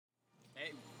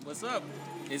What's up?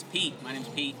 It's Pete. My name's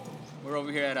Pete. We're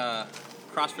over here at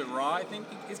CrossFit Raw, I think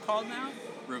it's called now.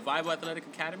 Revival Athletic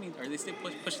Academy. Are they still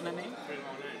pushing that name? Pretty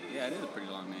long name. Yeah, it is a pretty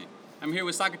long name. I'm here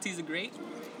with Socrates the Great.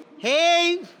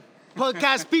 Hey,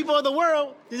 podcast people of the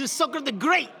world. This is Soccer the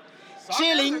Great.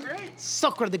 Chilling. the Great?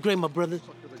 Soccer the Great, my brother.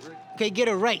 Okay, get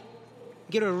it right.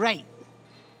 Get it right.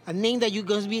 A name that you're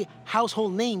going to be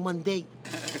household name one day.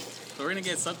 So we're going to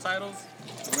get subtitles.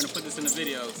 We're going to put this in the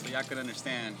video so y'all can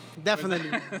understand. Definitely.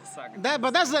 Socrates.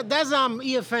 But that's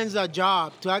EFN's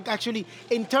job to actually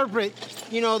interpret,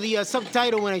 the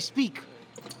subtitle when I speak.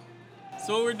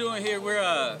 So what we're doing here,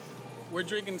 we're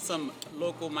drinking some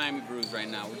local Miami brews right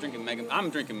now. I'm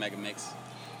drinking Mega Mix.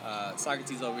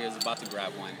 Socrates over here is about to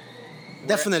grab one.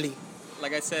 Definitely.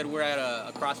 Like I said, we're at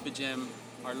a CrossFit gym,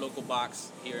 our local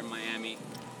box here in Miami,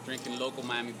 drinking local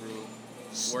Miami brew,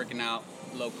 working out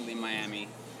locally in Miami,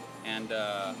 and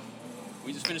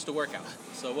we just finished the workout.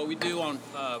 So what we do on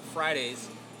Fridays,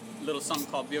 a little something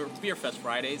called Beer Fest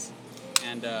Fridays,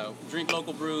 and drink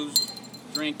local brews,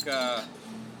 drink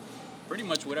pretty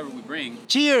much whatever we bring,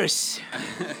 Cheers.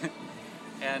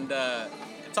 and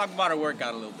talk about our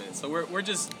workout a little bit. So we're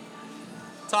just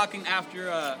talking after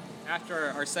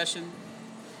our session,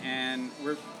 and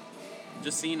we're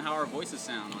just seeing how our voices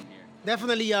sound on here.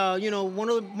 Definitely, one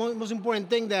of the most important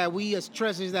things that we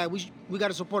stress is that we got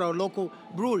to support our local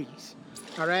breweries.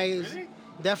 All right? Really?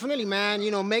 Definitely,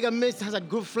 man. Mega Mix has a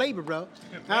good flavor, bro.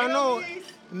 I don't know.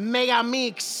 Mega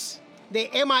Mix. The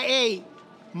MIA,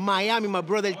 Miami, my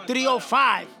brother,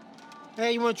 305.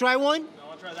 Hey, you want to try one? No, I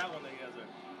want to try that one that you guys are.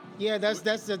 Yeah,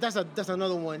 that's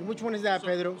another one. Which one is that,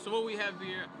 Pedro? So what we have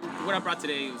here, what I brought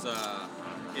today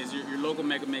is your local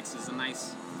Mega Mix. Is a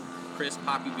nice, crisp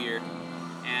poppy beer,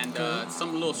 and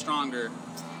something a little stronger,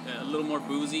 a little more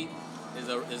boozy, is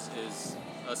a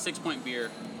 6-point beer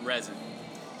resin.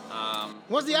 What's the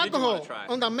what did you wanna alcohol try?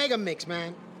 on the Mega Mix,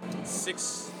 man? About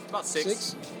six.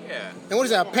 Six? Yeah. And what is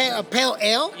that, a pale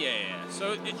ale? Yeah.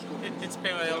 So it's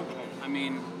pale ale. I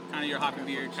mean, kind of your hoppy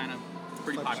beer, kind of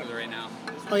pretty popular right now.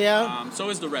 Oh, yeah? So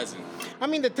is the resin. I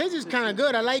mean, the taste is kind of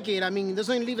good. I like it. I mean, it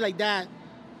doesn't leave like that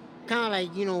kind of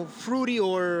like, fruity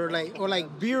or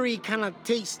like beery kind of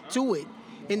taste to it,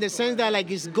 in the sense that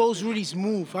like it goes really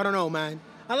smooth. I don't know, man.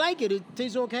 I like it. It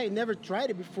tastes okay. Never tried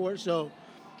it before, so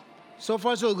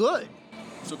far so good.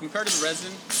 So compared to the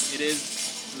resin, it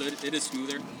is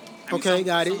smoother. I mean, Okay,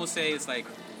 got it. Some will say it's like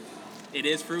it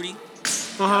is fruity.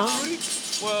 Uh-huh.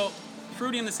 Well,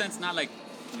 fruity in the sense not like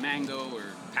mango or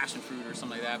passion fruit or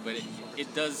something like that, but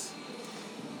it does.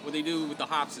 What they do with the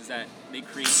hops is that they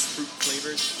create fruit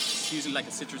flavors. It's usually like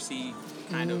a citrusy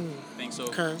kind of thing. So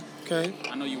Okay.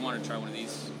 I know you want to try one of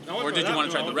these, I wanna or try did you that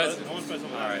want to one. try the resin? I want to try some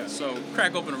of All that. right. So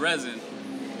crack open a resin.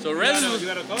 So resin. You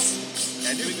got a cup?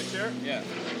 I do. We can share? Yeah.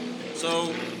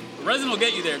 So resin will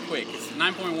get you there quick. It's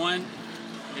 9.1.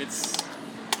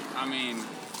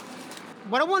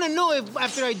 But I want to know if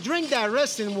after I drink that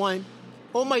resin one,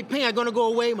 all my pain are gonna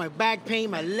go away, my back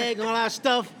pain, my leg, and all that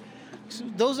stuff. So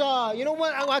those are, you know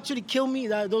what? Will actually kill me.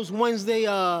 Those Wednesday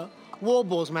wall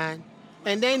balls, man.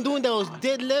 And then doing those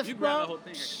deadlift, You grab the bro. whole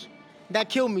thing. Actually. That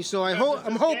killed me. So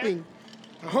I'm hoping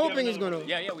it's gonna.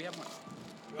 Yeah, we have one.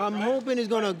 I'm hoping it's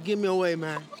gonna give me away,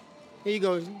 man. Here you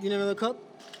go. You need another cup,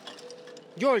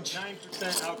 George.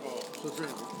 9% alcohol. Let's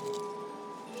drink.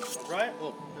 Right?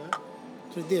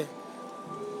 It's right there.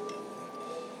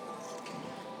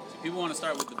 So people want to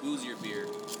start with the boozier beer.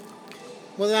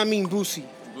 What does that mean, boozy?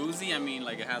 Boozy, I mean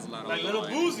like it has a lot of Like little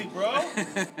alcohol in it.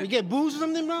 boozy, bro. You get booze or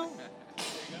something, bro?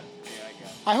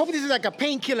 I hope this is like a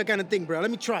painkiller kind of thing, bro.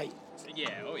 Let me try it. Yeah,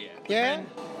 oh yeah. Yeah?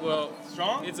 Well,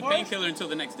 Strong? it's a Boris? painkiller until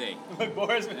the next day. Like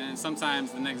Boris. And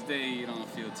sometimes the next day you don't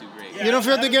feel too great. Yeah, You don't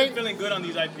feel I the haven't game? been feeling good on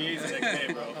these IPAs the next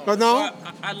day, bro. But no? Well,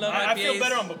 I love IPAs. I feel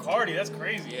better on Bacardi. That's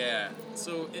crazy. Yeah.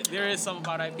 So there is something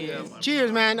about IPAs.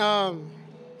 Cheers, man.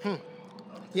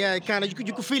 Yeah, kind of.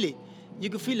 You could feel it. You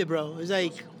could feel it, bro. It's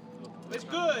like, It's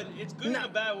good. It's good in a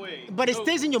bad way. but it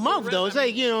stays in your mouth though. It's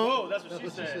like, Whoa, that's what she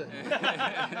said.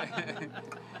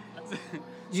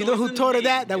 You know who it's in taught her the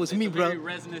that? name. That was It's me, a bro. Very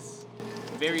resinous,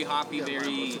 very hoppy,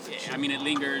 it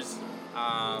lingers.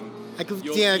 I could,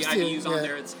 You'll yeah, see still, IBUs on yeah.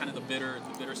 there. It's kind of the bitter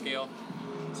scale.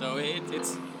 So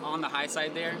it's on the high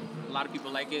side there. A lot of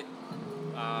people like it,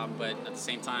 but at the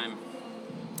same time,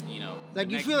 Like the you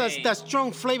next feel day, that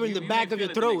strong flavor in the you back may of your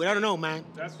feel it the throat. next I don't day. know, man.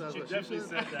 She definitely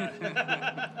said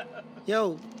that.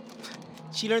 Yo,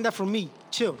 she learned that from me.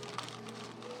 Chill.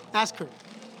 Ask her.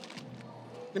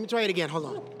 Let me try it again. Hold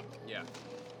on. Yeah.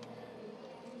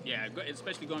 Yeah,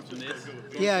 especially going from this.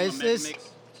 Yeah, from it's- a Mega it's- mix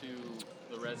to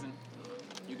the resin.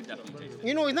 You can definitely taste it.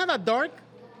 You know, it's not that dark.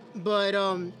 but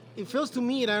it feels to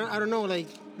me, and I don't know,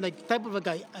 like type of like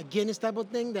a Guinness type of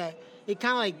thing that it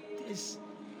kind of like is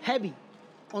heavy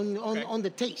on the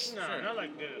taste. No, not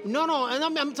like this. No, and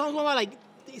I'm talking about like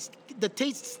the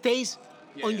taste stays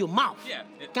on your mouth. Yeah,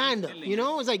 kind of. You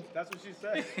know, it's like, That's what she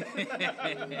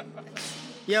said.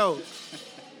 yo,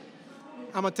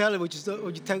 I'm gonna tell her what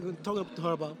you talking to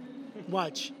her about.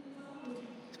 Watch,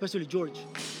 especially George.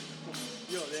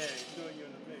 Yo, yeah, he's doing you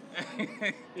in the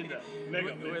mix. In the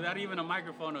mega mix. Without even a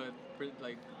microphone to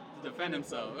like defend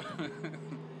himself.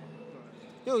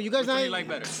 Yo, you guys Which one do you not like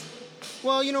better?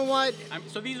 Well, you know what?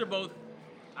 So these are both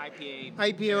IPA.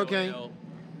 IPA, pale okay. ale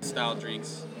style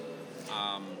drinks.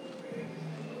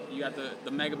 You got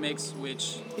the Mega Mix,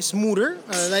 which It's smoother.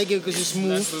 I like it because it's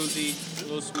less smooth. boozy, a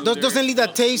little smoother. Doesn't leave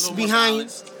that taste a little more behind.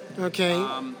 balanced.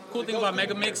 Okay. Cool thing about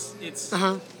Mega Mix, it's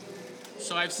Uh-huh.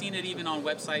 so I've seen it even on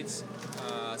websites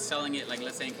selling it, like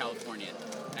let's say in California,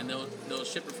 and they'll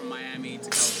ship it from Miami to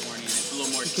California, and it's a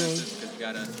little more expensive because you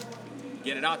gotta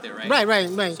get it out there, right?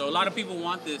 Right. So a lot of people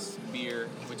want this beer,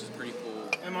 which is pretty cool.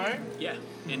 Am I? Yeah,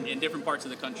 in different parts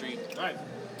of the country. Right.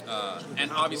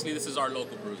 And obviously this is our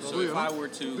local brew. So if I were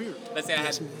to, let's say I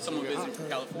had someone visit from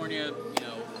California, you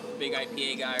know, big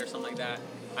IPA guy or something like that,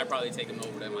 I'd probably take them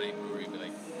over to my brewery and be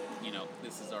like, you know,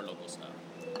 this is our local stuff.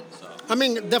 So I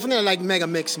mean, definitely I like Mega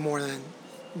Mix more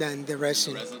than the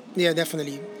resin. resin? Yeah,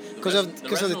 definitely. Because of the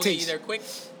resin will get you taste. there quick.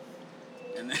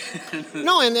 And then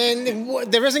No, and then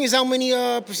the resin is how many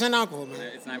percent alcohol, man?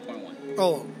 it's 9.1.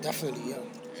 Oh, definitely, yeah.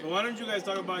 So why don't you guys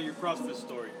talk about your CrossFit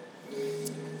story?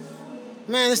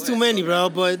 Man, there's too many, bro.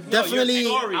 But definitely.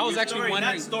 Your story, I was your actually story,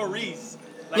 wondering- not stories.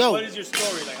 Like, Yo. what is your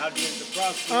story? Like, how did you get into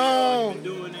CrossFit? How Oh. you been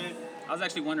doing it? I was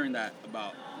actually wondering that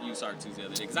about you, Sartooth, the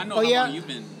other day, because I know Oh, how yeah? long you've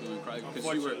been doing CrossFit.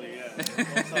 Because you were, Unfortunately,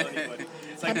 yeah. Don't tell anybody.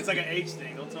 It's like an age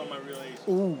thing. Don't tell my real age.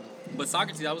 Ooh. but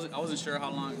Socrates, I wasn't sure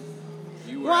how long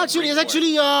you were. Well, at actually, Brink it's for.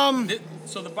 actually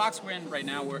So the box we're in right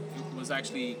now was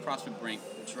actually CrossFit Brink,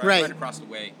 which is Right. right across the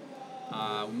way.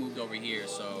 We moved over here,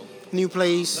 so new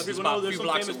place. Let people about know a there's few some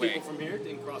blocks famous away. people from here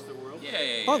in CrossFit world.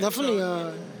 yeah. Oh, definitely.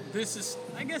 So, this is,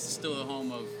 I guess, still the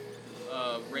home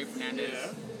of Ray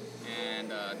Fernandez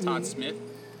and Todd Smith.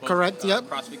 Both, Correct, yep.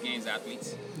 CrossFit Games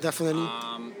athletes. Definitely.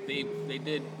 They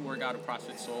did work out of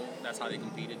CrossFit Seoul. That's how they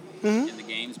competed Mm-hmm. in the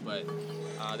games, but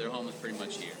their home is pretty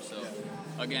much here. So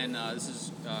again, this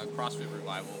is CrossFit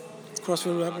Revival.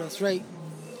 CrossFit Rep, that's right.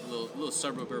 A little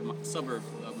suburb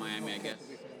of Miami, I guess.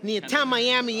 Near Town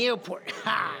Miami Airport.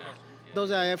 Ha!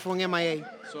 Those are from MIA.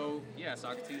 So yeah,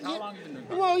 Socrates, how long have you been doing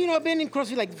CrossFit? Well, you know, I've been in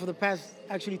CrossFit like for the past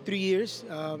actually 3 years.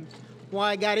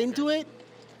 Why I got into it,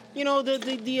 you know,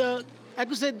 I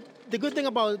could say the good thing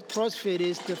about CrossFit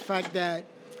is the fact that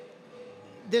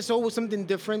there's always something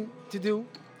different to do.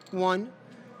 One,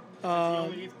 He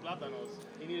only eats plátanos.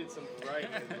 He needed some variety.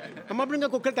 I'm gonna bring a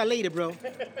coqueta later, bro.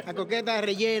 A coqueta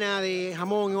rellena de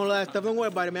jamón and all that stuff. Don't worry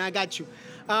about it, man. I got you.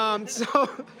 So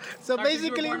Socrates,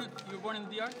 basically, you were born in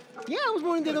the DR? yeah, I was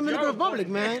born in the Dominican Republic,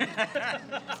 man.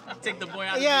 Take the boy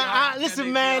out of Yeah, the DR.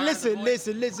 listen, man,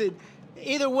 listen.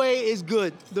 Either way is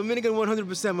good. Dominican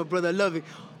 100%, my brother. I love it.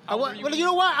 Well, you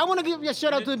know what? I want to give a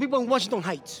shout out to the people in Washington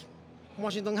Heights.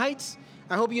 Washington Heights.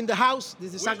 I hope you're in the house.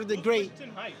 This is Soccer the Great.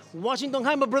 Washington Heights. Washington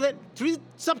Heights, my brother. 3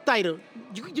 subtitle.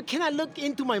 You cannot look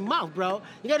into my mouth, bro.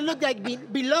 You gotta look like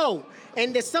below,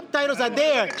 and the subtitles are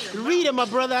there. Read them, my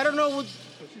brother. I don't know what.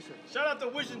 Shout out to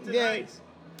Washington Yeah. Heights.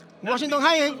 Not Washington big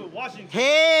Heights. schools, but Washington.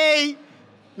 Hey,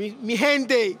 mi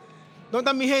gente. ¿Dónde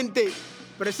está mi gente?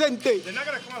 Presente. They're not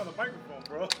gonna come out of the microphone,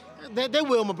 bro. They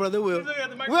will, my brother. They will. Look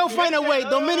at the We'll microphone. find a way. Yeah,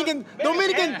 Dominican.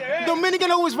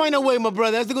 Dominican always find a way, my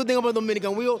brother. That's the good thing about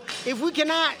Dominican. If we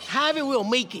cannot have it, we'll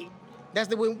make it. That's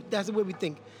the way. That's the way we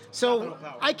think. So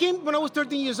I came when I was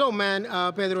 13 years old, man,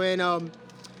 Pedro, and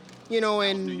you know,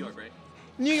 in New York, right?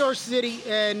 New York City,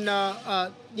 and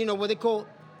you know what they call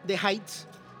the Heights.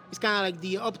 It's kind of like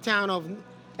the uptown of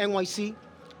NYC,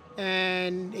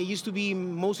 and it used to be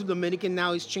mostly Dominican.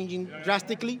 Now it's changing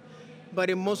drastically, but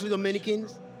in mostly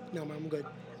Dominicans. No, man, I'm good.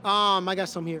 I got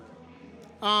some here.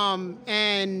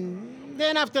 And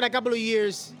then after a couple of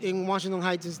years in Washington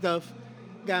Heights and stuff,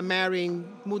 got married, and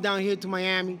moved down here to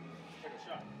Miami.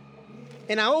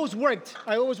 And I always worked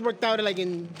out like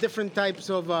in different types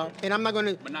of, and I'm not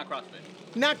gonna, But not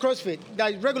CrossFit. not CrossFit,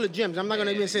 like regular gyms. I'm not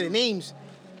gonna even say the names.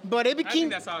 But it I think became,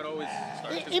 that's how it always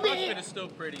starts. It- 'cause it- CrossFit is still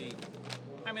pretty.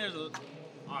 I mean,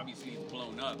 obviously it's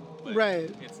blown up, but Right.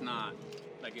 it's not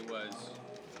like it was.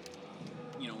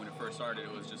 You know, when it first started,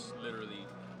 it was just literally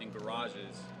in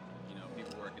garages. You know,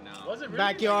 people working out. Was it really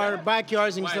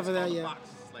backyards and Why stuff it's like that, called a yeah. box.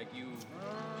 It's like you.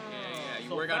 You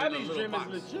So work out in a Fabi's little gym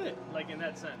box. is legit, like in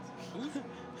that sense. Who's?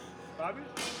 Fabi?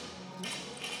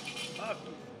 Fabi.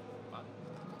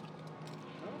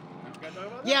 Can I talk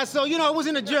about that? Yeah, so I was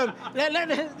in the gym.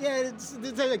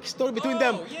 It's a story between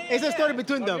them. It's a story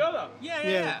between them. Fabiola.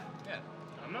 Yeah.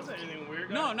 I'm not saying anything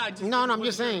weird. No, guys. just No, I'm what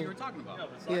just you saying. were talking about. Yeah,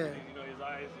 but soccer, Yeah. his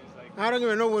eyes, he's like. I don't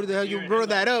even know where the hell you brought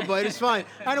that up, but it's fine.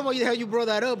 I don't know why the hell you brought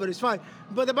that up, but it's fine.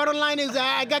 But the bottom line is,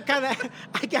 I got kind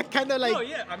of like Oh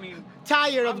yeah, I mean,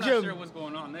 tired I'm of not gym. sure what's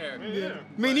going on there. Yeah.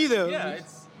 Me neither. Yeah,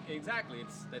 it's exactly.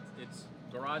 It's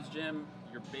garage gym.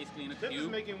 You're basically in a Tip is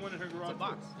cube. making one in her It's garage. a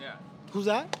box. Yeah. Who's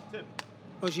that? Tip.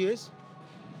 Oh, she is.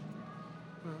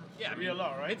 Yeah. I Real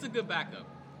low, right? It's a good backup.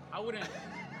 I wouldn't.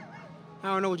 I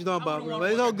don't know what you're talking I about, wouldn't bro, want but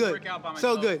to it's all good. work out by It's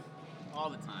all myself good. all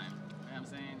the time. You know what I'm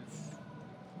saying?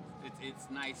 It's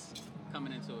nice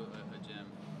coming into a gym,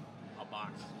 a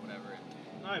box, whatever.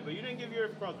 All right, but you didn't give your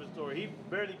CrossFit story. He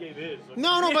barely gave his. So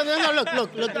No, but no, look.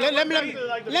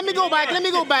 Let me go back. Let me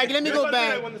go back. You're about to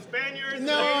say, like, when the Spaniards,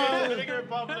 No. the Dominican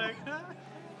Republic.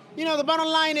 The bottom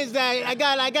line is that I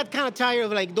got kind of tired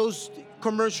of like those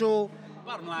commercial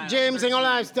Bottom line. gyms and all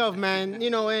that stuff, man.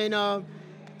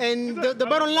 And the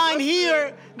bottom line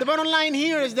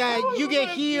here is that you get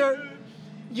here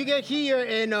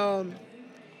and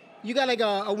you got like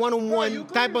a Bro, one-on-one you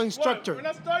type of couldn't- instructor. What? We're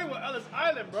not starting with Ellis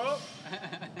Island, bro.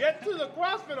 Get to the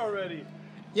CrossFit already.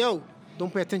 Yo,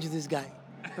 don't pay attention to this guy.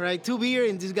 All right, 2 beer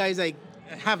and this guy's like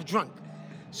half drunk.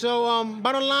 So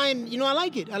bottom line, I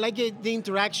like it. I like it, the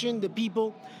interaction, the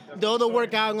people, the other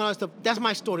workout and all that stuff. That's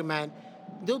my story, man.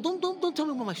 Don't tell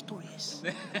me what my story is.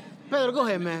 Pedro, go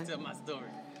ahead, man. Tell my story.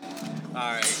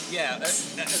 All right. Yeah.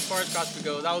 As far as CrossFit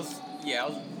goes, I was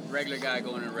a regular guy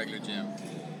going to a regular gym,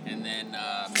 and then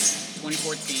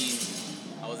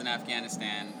 2014, I was in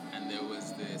Afghanistan, and there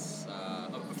was this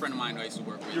a friend of mine who I used to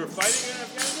work with. You were fighting in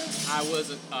Afghanistan? I was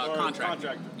a Or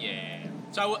contractor. Yeah.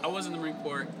 So I was in the Marine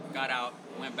Corps, got out,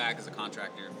 went back as a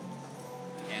contractor,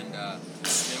 and there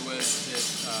was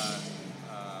this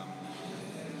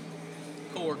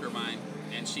coworker of mine,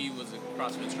 and she was a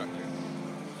CrossFit instructor,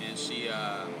 and she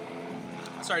I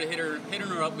started hitting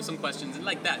her up with some questions, and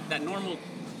like that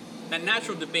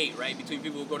natural debate, right, between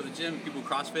people who go to the gym and people who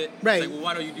CrossFit. Right. It's like, well,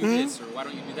 why don't you do this, or why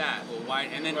don't you do that? Well, why?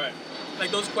 And then Right.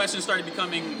 like those questions started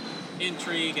becoming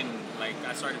intrigue, and like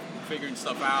I started figuring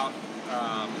stuff out,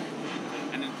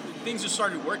 and then things just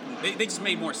started working. They just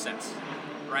made more sense,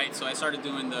 right? So I started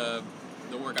doing the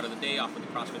workout of the day off of the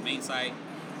CrossFit main site.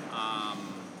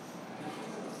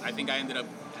 I think I ended up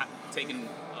taking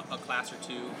a class or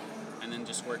two, and then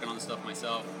just working on the stuff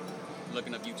myself,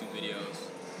 looking up YouTube videos,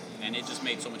 and it just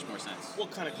made so much more sense.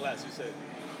 What kind of class you said?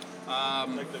 A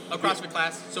CrossFit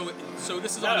class. So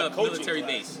this is Not on a a coaching military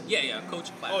class. base. Yeah, a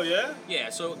coaching class. Oh, yeah? Yeah,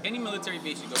 so any military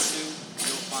base you go to,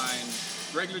 you'll find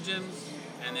regular gyms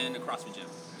and then a CrossFit gym.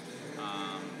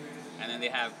 And then they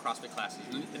have CrossFit classes,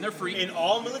 and they're free. In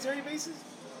all military bases?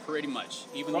 Pretty much,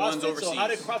 even the ones CrossFit? overseas. So how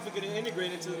did CrossFit get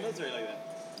integrated into the military like that?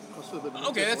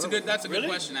 Okay, that's a good Really?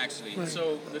 question actually. Right.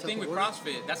 So the thing with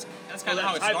CrossFit, that's kind of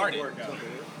how it type of started. workout.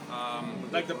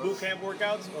 Like the boot camp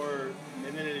workouts, or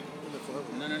and then it.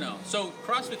 No. So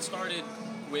CrossFit started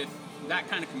with that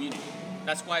kind of community.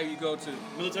 That's why you go to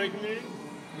Military community?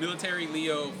 military,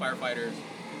 Leo, firefighters,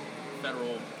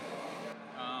 federal.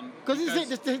 Because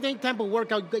it's the same type of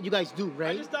workout that you guys do, I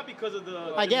right? just thought because of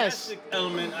the I guess. gymnastic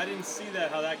element, I didn't see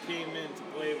how that came into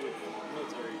play with the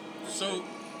military.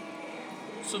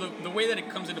 So the way that it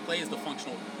comes into play is the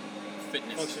functional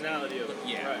fitness. Functionality of it.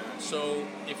 Yeah. Right. So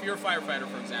if you're a firefighter,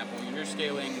 for example, and you're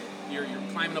scaling, you're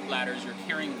climbing up ladders, you're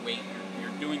carrying weight,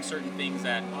 you're doing certain things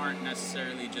that aren't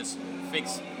necessarily just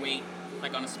fixed weight,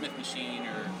 like on a Smith machine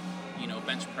or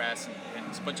bench press and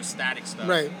a bunch of static stuff.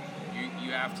 Right.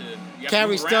 You have to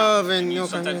Carry move around, stuff and you you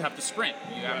sometimes know, have to sprint.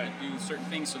 You have to do certain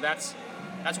things. So that's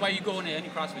why you go into any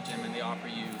CrossFit gym and they offer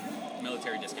you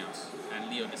military discounts and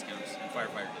Leo discounts and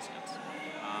firefighter discounts.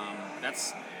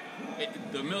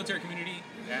 The military community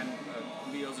and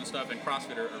Leos and stuff and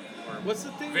CrossFit are What's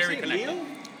the thing? very you say, connected. Leo?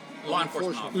 Law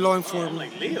enforcement officers. Law I'm enforcement.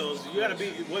 like Leos. You gotta be.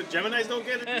 What Geminis don't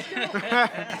get it?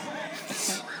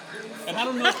 And I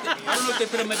don't know if they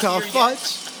put them at The the year yet,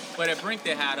 fudge. but at Brink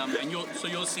they had them, and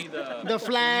you'll see The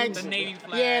flags. the Navy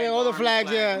flag, Yeah, all the Army flags,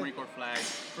 flag, yeah. the Marine Corps flag.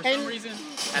 For And- some reason,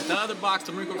 at the other box,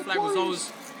 the Marine Corps flag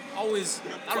was always.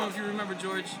 I don't know if you remember,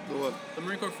 George. The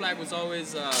Marine Corps flag was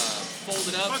always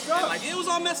folded up, Fucked up. and, like it was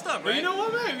all messed up, But right? you know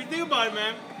what, man? If you think about it,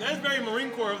 man, that's very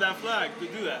Marine Corps of that flag to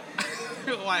do that.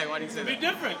 Why? Why do you say Be that?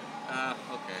 different.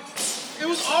 Okay. It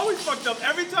was always fucked up.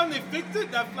 Every time they fixed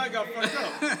it, that flag got fucked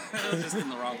up. It was just in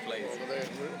the wrong place.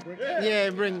 Yeah,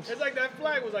 it brings. It's like that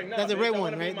flag was like, nah, That's the bitch, red I one,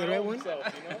 wanna be right? my The red own one? self,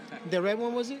 you know? The red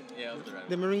one, was it? Yeah, it was the right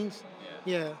The one. Marines?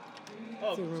 Yeah.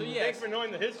 Oh, So thanks yes. for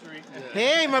knowing the history.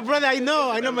 Hey, my brother, I know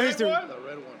my red history. one? The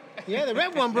red one. Yeah, the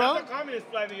red one, Not bro. the communist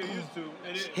flag that you're used to.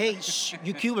 It is. Hey, shh,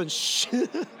 you Cubans, shh. I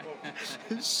want to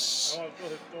tell his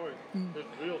story. His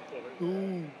real story.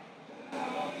 Ooh.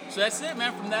 So that's it,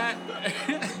 man. From that,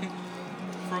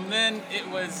 from then it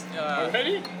was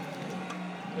Already?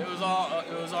 it was all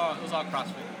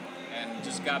CrossFit, and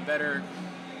just got better.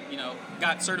 You know,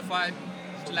 got certified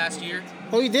last year.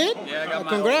 Oh, you did? Yeah, I got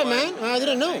my Congrats, O1. man. I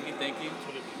didn't know. Thank you.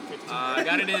 I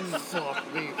got it in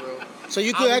Fuck me, bro. So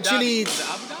you could Abu actually. Dhabi. Was it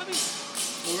Abu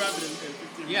Dhabi? We'll wrap it in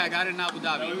 15 Yeah, I got it in Abu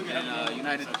Dhabi, we can have in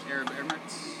United Arab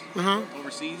Emirates, Uh-huh.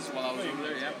 overseas while I was over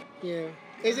there. Yeah.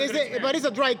 Yeah. But it's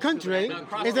a dry country, No, right?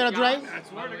 CrossFit Is it a dry? Yaz, I swear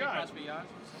to by the way, God. CrossFit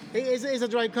Yaz. It's a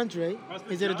dry country, right?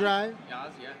 CrossFit Is it a Yaz? dry?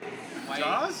 Yaz, yeah.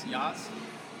 Jaws? Yaz.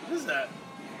 What is that?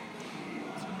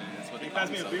 That's what Can they you call pass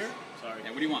me a themselves. beer? Sorry. Yeah,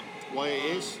 what do you want?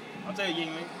 YAS. I'll tell you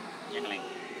Yingling. Yingling.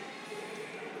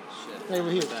 Shit. Right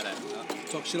over here. Where's that at?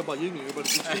 Talk shit about Yingling. Everybody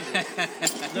keeps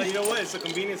thinking. No, you know what? It's the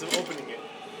convenience of opening it.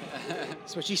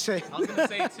 That's what she said. I was gonna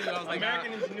say too. I was like,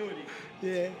 American ingenuity.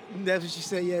 Yeah, that's what she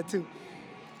said. Yeah, too.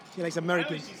 She likes Apparently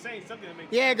Americans. she's saying something that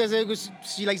makes Yeah, because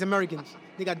she likes Americans.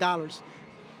 They got dollars.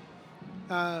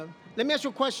 Let me ask you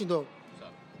a question though.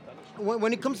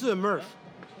 When it comes to the Murph,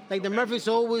 like the Murph is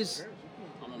always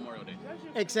on Memorial Day.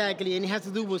 exactly, and it has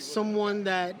to do with someone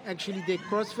that actually did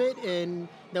CrossFit and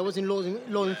that was in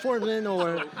law enforcement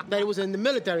or that it was in the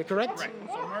military, correct? Right.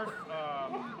 So Murph,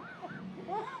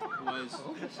 Was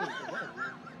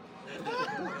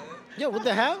Yeah, what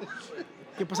the hell?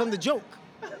 You're pasando the joke.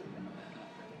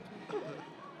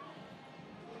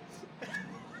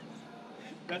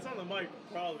 that's on the mic,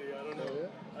 probably. I don't know. Oh,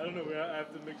 yeah? I don't know. I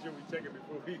have to make sure we check it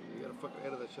before we. You gotta fucking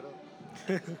edit that shit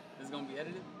out. this is gonna be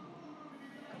edited?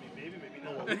 I mean, maybe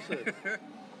No, not. what we said.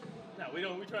 No, we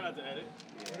don't. We try not to edit.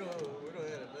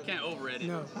 Can't over edit.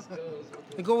 No.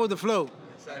 And go with the flow.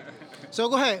 So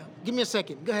go ahead. Give me a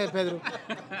second. Go ahead, Pedro.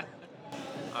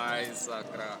 Alright,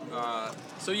 Sakura.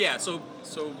 So yeah, so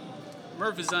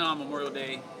Murph is done on Memorial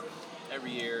Day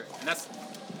every year, and that's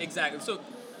exactly so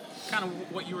kind of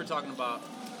what you were talking about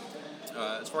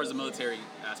as far as the military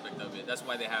aspect of it. That's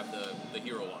why they have the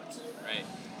hero walks, right?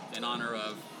 In honor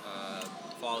of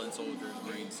fallen soldiers,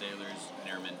 Marines, sailors, and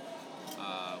airmen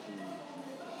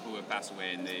who have passed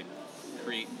away, and they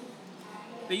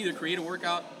either create a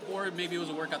workout or maybe it was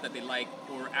a workout that they like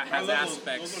or has love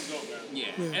aspects. Those are dope, man.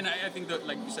 Yeah, and I think that,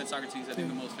 like you said, Socrates, I think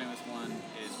the most famous one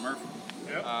is Murph.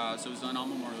 Yep. So it was done on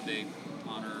Memorial Day,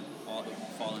 honor all the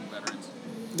fallen veterans.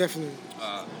 Definitely.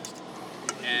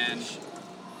 And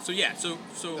so yeah, so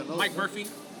Mike Murphy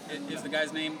is the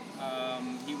guy's name.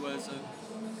 He was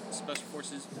a special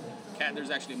forces cat. There's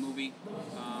actually a movie.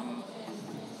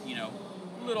 You know,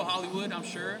 a little Hollywood, I'm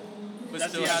sure, but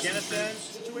That's still the has some Afghanistan troops.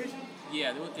 situation.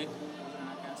 Yeah, it was in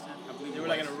Afghanistan. I believe They it were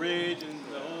like in was. a ridge and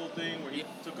the whole thing where he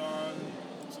Yeah. took on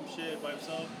some shit by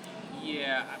himself.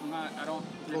 Yeah, I don't Lone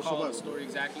recall the Survivor. story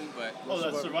exactly, but Oh,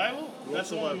 that's Survivor. Survival? Lone That's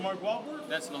the one with Survivor. Mark Wahlberg?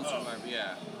 that's Lone Oh. Survivor.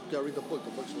 Yeah, You gotta read the book.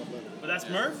 The book's a lot better. But that's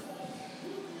Yeah. Murph?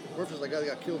 Murphy's the guy that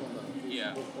got killed on the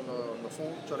Yeah. on the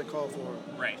phone, trying to call for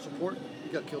Right. support. He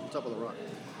got killed on top of the rock.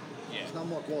 yeah. It's not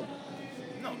Mark Wahlberg.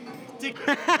 No. Dick.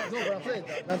 No, but I'm saying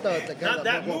not the guy Not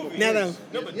that Mark Wahlberg movie. No, no. plays.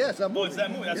 No, but Yes, that movie. Oh, it's that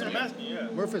movie. That's what I'm Yeah. asking. Yeah.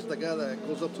 Murphy's the guy that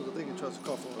goes up to the thing and tries to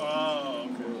call for. Oh,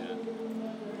 okay.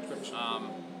 Yeah.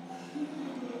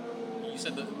 You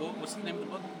said what's the name of the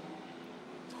book?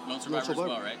 Lone Survivor as Survivor.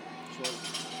 well, right? So,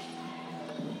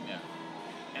 Yeah.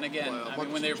 And again, By, I mean,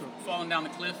 Marcus when they're Mitchell. falling down the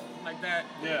cliff like that,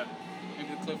 Yeah. maybe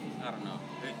the cliff, I don't know.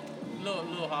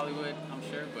 Little Hollywood, I'm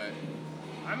sure, but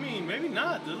I mean, maybe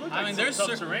not. They look I like mean, some there's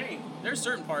tough terrain. there's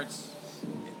certain parts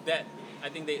that I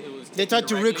think it was. They taken tried to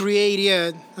directly. recreate,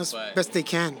 yeah, as But- best they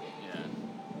can. Yeah.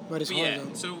 But it's But hard yeah,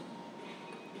 though. so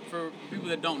for people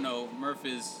that don't know, Murph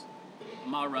is a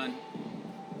mile run,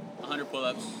 100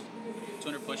 pull-ups,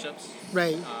 200 push-ups,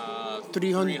 Right.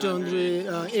 300,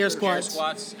 200 air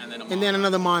squats. and then a mile. And then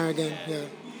another mile again. Yeah.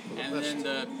 And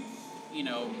then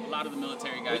a lot of the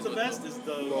military guys. What's the with best? Is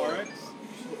the RX?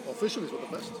 officially, is what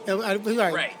the best.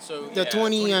 Right. Right, so The yeah,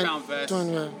 20 and 20-pound vest.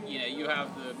 20, Yeah, you have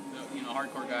the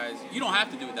hardcore guys. You don't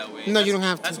have to do it that way. No, you That's- don't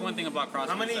have to. That's one thing about CrossFit.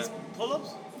 How many is that pull-ups?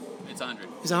 It's 100.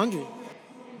 It's 100.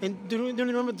 And do you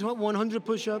remember 100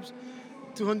 push-ups,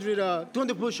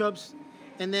 200 push-ups,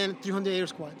 and then 300 air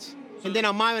squats, and then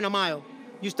a mile and a mile.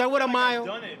 You start with a I've mile.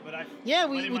 done it, but I. Yeah,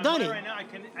 but in we've my done mind it. Right now, I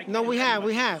can't No, we have.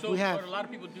 So We have. what a lot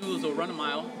of people do is they'll run a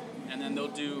mile, and then they'll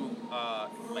do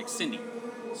like Cindy.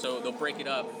 So they'll break it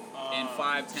up in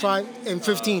 5, 10, 5 and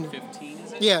 15. 15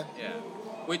 is it? Yeah. Yeah.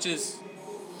 Which is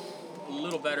a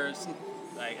little better. It's,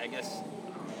 I guess, I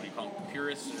don't know, what do you call them,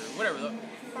 purists or whatever.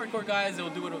 Hardcore guys, they'll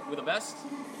do it with a vest,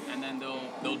 and then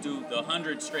they'll do the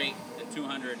 100 straight, and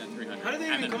 200 and 300. How did they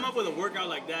and even then- come up with a workout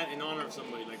like that in honor of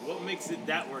somebody? Like, what makes it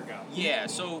that workout? Yeah,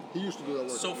 so He used to do that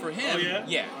work. So for him, Oh,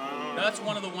 yeah? that's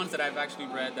one of the ones that I've actually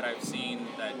read that I've seen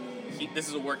that this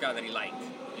is a workout that he liked. You know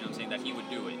what I'm saying? That he would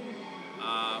do it.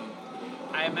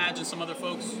 I imagine some other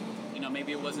folks,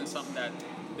 maybe it wasn't something that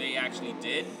they actually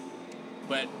did,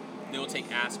 but they'll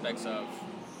take aspects of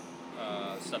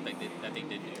stuff that they did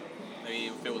do. Maybe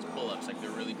if it was pull-ups, like they're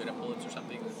really good at pull-ups or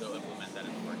something, they'll implement that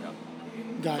in the workout.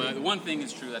 Got But it. the one thing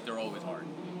is true that they're always hard.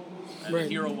 And Right. the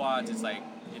hero wads, it's like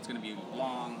it's going to be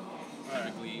long,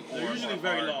 typically, or They're usually or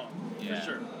very hard. long, Yeah. for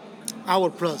sure. Hour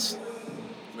plus.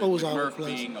 With, Always with hour Murph plus.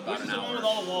 being about Which is an the one with hour.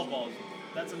 all the wall balls.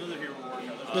 That's another hero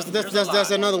workout. That's There's a that's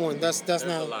lot. another one. That's There's a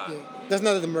not. lot. Yeah. That's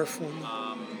not the Murph one.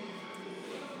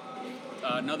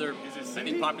 Another, Is it I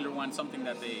Cindy? think, popular one, something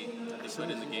that they put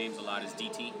in the games a lot is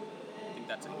DT. I think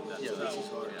that's Yeah, this is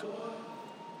hard yeah. too.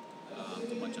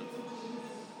 It's a bunch of,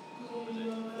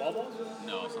 Wall balls?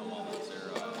 no, it's not wall balls.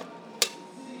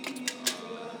 They're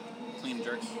clean and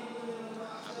jerks.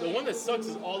 The one that sucks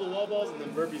is all the wall balls and then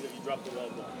burpees if you drop the wall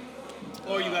ball.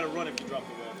 Or you gotta run if you drop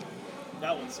the wall ball.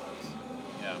 That one sucks.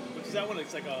 Yeah. Which is that one?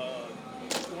 It's like a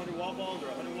 200 wall balls or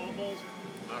 100 wall balls?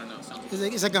 I don't know. Sounds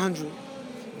It's like 100.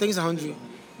 I think it's 100.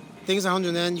 I think it's 100.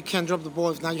 And then you can't drop the ball.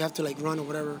 If now you have to like run or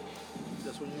whatever.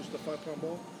 That's when you use the 5-pound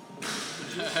ball.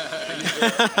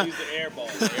 I use the air ball.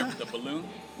 the balloon.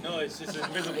 No, it's just an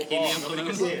invisible ball. Helium Nobody can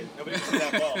balloon. see it. Nobody can see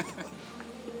that ball.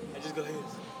 I just go like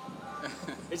this.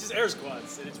 It's just air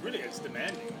squats, and it's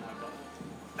demanding.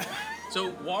 So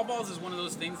wall balls is one of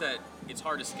those things that it's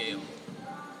hard to scale.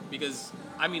 Because,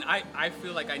 I mean, I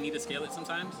feel like I need to scale it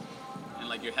sometimes. And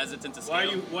like you're hesitant to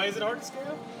scale. Why is it hard to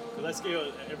scale? Because I scale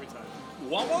it every time.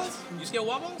 Wall balls? You scale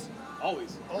wall balls?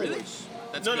 Always. Really?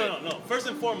 That's No, good. no. First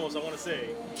and foremost, I want to say,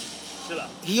 chill out.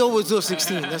 He always does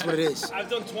 16. That's what it is. I've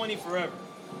done 20 forever.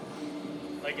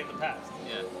 Like in the past.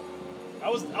 Yeah. I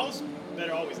was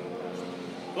better always in the past.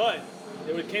 But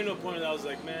it came to a point where I was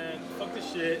like, man, fuck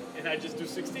this shit, and I just do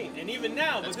 16. And even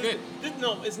now, That's but good.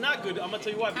 No, it's not good. I'm gonna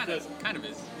tell you why. Kind Because of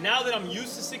is. now that I'm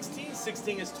used to 16,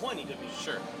 16 is 20 to me.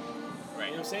 Sure. Right.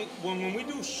 You know what I'm saying? When we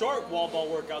do short wall ball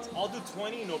workouts, I'll do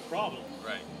 20, no problem.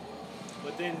 Right.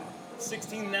 But then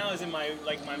 16 now is in my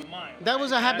mind. That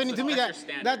was happening to me. that's your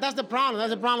standard. That's the problem.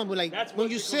 That's the problem with like That's when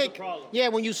what you're becomes the sick. problem. Yeah,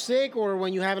 when you're sick or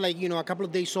when you have like a couple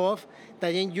of days off,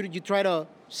 that then you try to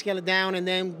scale it down, and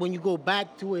then when you go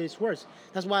back to it, it's worse.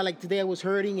 That's why like today I was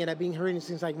hurting, and I've been hurting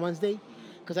since like Wednesday,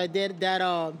 because I did that.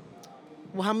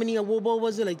 Well, how many wall ball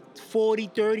was it? Like 40,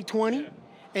 30, 20. Yeah.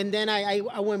 And then I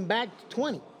went back to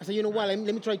 20. I said, you know what? Let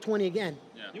me try 20 again.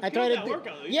 Yeah. You I killed tried that it.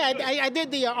 workout, though. You Yeah, did good. I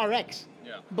did the RX.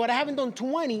 Yeah. But I haven't done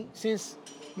 20 since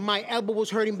my elbow was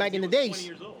hurting back in the 20 days.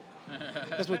 years old.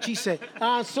 That's what she said.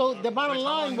 So the bottom Which, how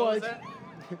long line ago was, that?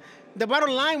 the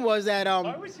bottom line was that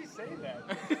Why would she say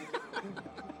that?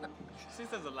 She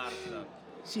says a lot of stuff.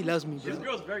 she loves me, This bro.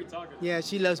 girl's very talkative. Yeah,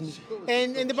 she loves me.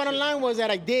 And the bottom line was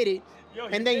that I did it. Yo, you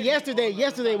And then did it.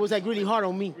 yesterday was like really hard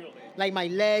on me. Really? Like my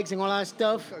legs and all that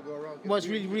stuff Gotta go around, get was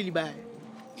weird. really bad.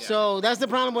 So that's the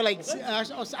problem with like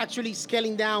us actually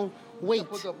scaling down weight.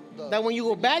 put the- That when you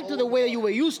go back to the way that you were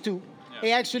used to,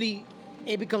 Yeah.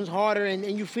 it becomes harder and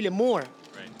you feel it more.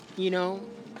 Right. You know,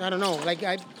 I don't know. Like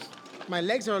my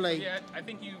legs are like. Yeah, I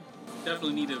think you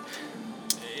definitely need to,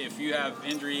 if you have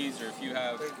injuries or if you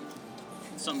have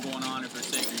something going on, if you're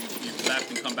sick or you've left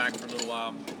and come back for a little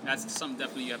while, that's something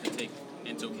definitely you have to take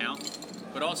into account.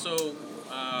 But also,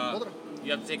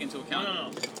 you have to take into account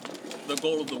No. the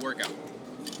goal of the workout.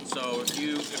 So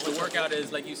if the workout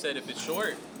is, like you said, if it's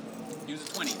short, use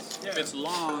the 20s. If Yeah. it's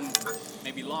long,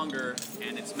 maybe longer,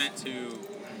 and it's meant to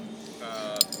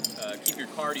keep your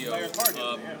cardio, Like your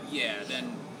cardio, up, yeah.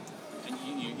 then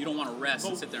and you don't want to rest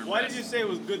and But sit there and why rest. did you say it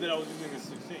was good that I was using a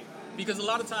 16? Because a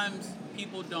lot of times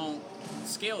people don't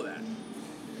scale that.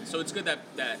 So it's good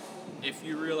that if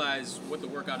you realize what the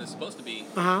workout is supposed to be,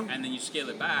 Uh-huh. and then you scale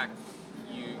it back,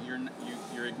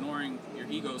 you're ignoring your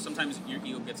ego. Sometimes your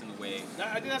ego gets in the way.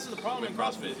 I think that's the problem in With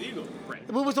CrossFit, CrossFit. is ego.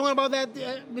 Right. We were talking about that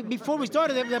before we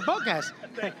started the podcast.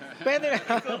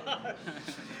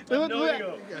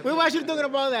 we were actually talking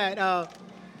about that.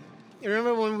 You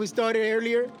remember when we started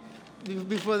earlier,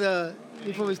 before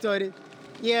we started?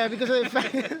 Yeah, because of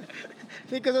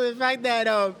the fact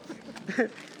that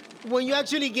when you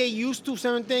actually get used to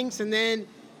certain things and then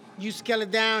you scale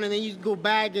it down and then you go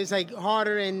back, it's like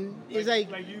harder and it's like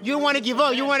you don't want to give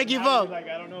up. You want to give up. Like,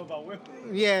 I don't know about women.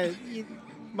 Yeah,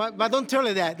 but don't tell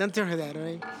her that. Don't tell her that, all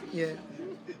right? Yeah,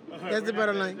 that's the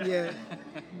bottom line. Yeah.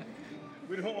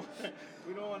 We don't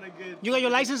want to get. You got your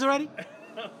license already?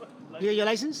 You got your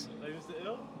license? Like Mr.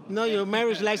 Ill? No, your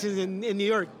marriage license in New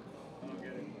York. I don't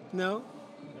get it. No?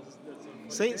 That's a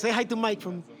funny Say hi to Mike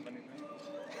from That's a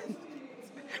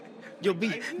funny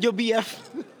thing. your BF.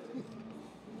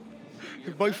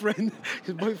 His boyfriend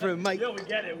Mike. Yo, we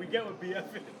get it. We get what BF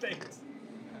thinks.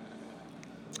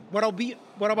 What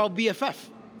about BFF?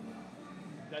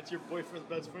 That's your boyfriend's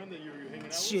best friend that you're hanging out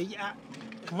with? Shit, yeah.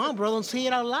 Come on, bro, don't say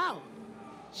it out loud.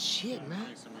 Shit, man.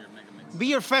 Make some of your mega mix. Be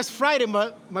your first Friday,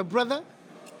 my brother.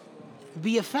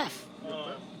 BFF.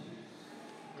 What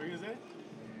were you gonna say?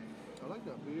 I like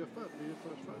that. BFF.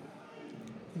 BFF Friday.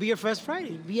 Be your first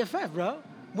Friday. BFF, bro.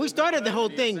 We started the whole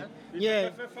thing. Yeah,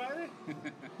 BFF Friday?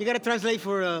 you gotta translate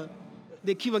for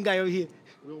the Cuban guy over here.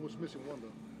 We're almost missing one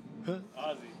though. Ozzy.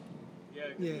 Yeah,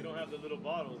 'cause Yeah. we don't have the little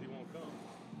bottles, he won't come.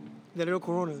 The little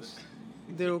Coronas.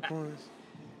 The little Coronas.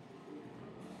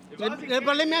 If Let- Ozzy let-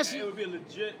 but let me came, ask you- it would be a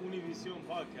legit Univision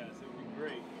podcast. It would be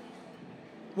great.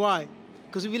 Why?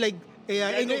 Because we be like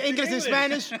guys don't speak English and English.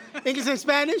 Spanish. English and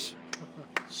Spanish.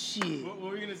 Shit. What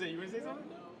were you gonna say? You were gonna say something?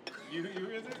 You were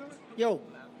gonna say something? Yo,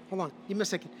 hold on. Give me a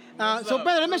second. So, up?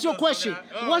 Pedro, let me ask you a What's up, question.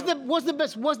 Sonia? What's the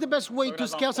best way Sorry, to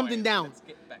that's scale on something fire. down? Let's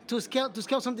get back To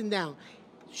scale something down.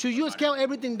 Should you scale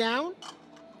everything down,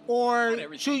 or Not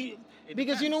everything. should you? It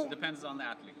Because you know. depends on the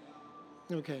athlete.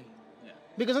 Okay. Yeah.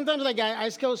 Because sometimes like I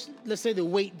scale, let's say the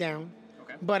weight down,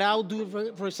 Okay. but I'll do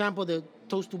for example the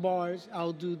toast to bars.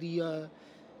 I'll do the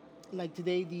like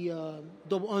today the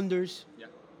double unders. Yeah.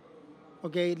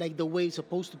 Okay, like the way it's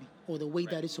supposed to be, or the weight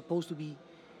Right. that it's supposed to be.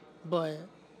 But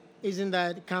isn't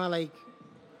that kind of like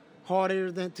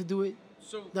harder than to do it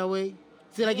So that way?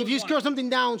 So like if always you scale want- something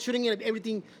down, shouldn't it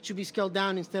everything should be scaled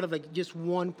down instead of like just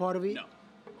one part of it?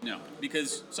 no,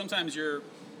 because sometimes you're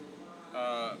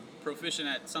proficient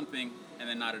at something and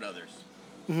then not at others.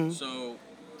 Mm-hmm. So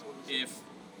if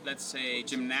let's say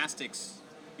gymnastics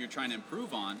you're trying to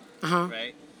improve on, Uh-huh.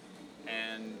 right?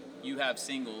 And you have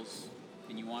singles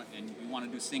and you want to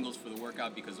do singles for the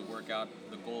workout because the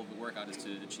goal of the workout is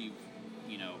to achieve,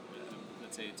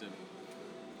 let's say it's a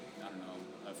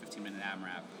 15-minute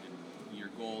AMRAP, and your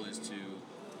goal is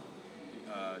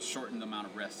to shorten the amount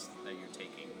of rest that you're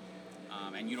taking,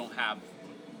 and you don't have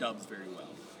dubs very well.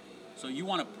 So you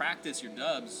want to practice your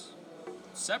dubs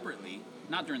separately,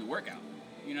 not during the workout.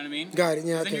 You know what I mean? Got it,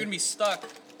 yeah, 'Cause okay. Then you're gonna be stuck.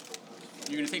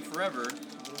 You're gonna take forever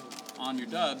on your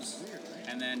dubs,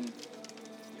 and then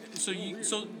so you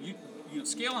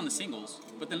scale on the singles,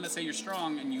 but then let's say you're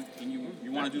strong and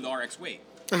you want to do the RX weight.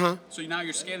 Uh-huh. So now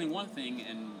you're scaling one thing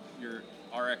and you're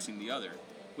RXing the other,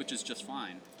 which is just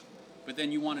fine. But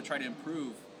then you want to try to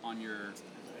improve on your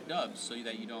dubs so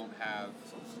that you don't have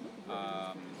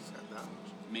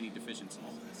many deficiencies.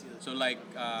 So like,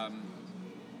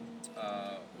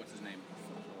 what's his name?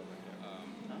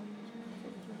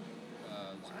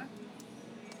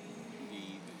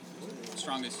 The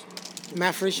strongest,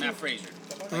 Matt Frazier. Matt Frazier.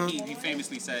 Like he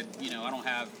famously said,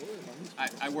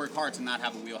 I work hard to not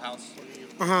have a wheelhouse.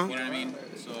 Uh-huh. You know what I mean?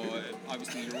 So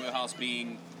obviously your wheelhouse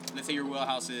being, let's say your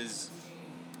wheelhouse is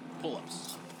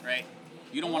pull-ups, right?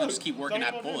 You don't want to just keep working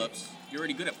at pull-ups. You're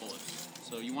already good at pull-ups.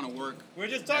 So you want to work We're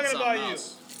just at talking about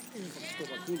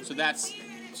something you. else.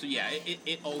 So yeah,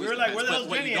 it always We were like, depends. where the But hell's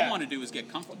what Jenny you don't at? want to do is get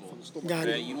comfortable. Got Right?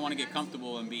 it. You don't want to get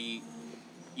comfortable and be,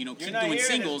 keep not doing hearing it.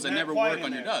 singles and Matt never White work in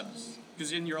on your there. dubs.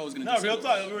 Because then you're always going to No, do real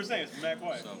singles. talk. We were saying it's Matt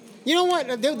Quiet. So, You know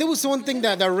what? There was one thing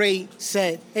that Ray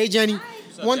said. Hey, Jenny. up,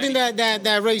 One thing Jenny?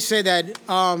 that Ray said that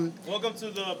Welcome to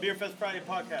the Beer Fest Friday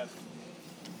podcast.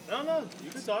 No, you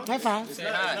can talk. High five. It's Say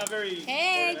not, hi. it's not very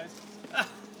Hey. organized.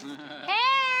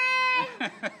 Hey!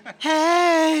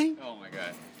 hey. oh my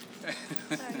God.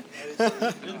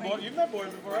 You've met boys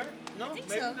before, right? No, think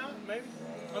maybe so. not. Maybe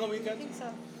on the I weekend. think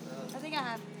so. I think I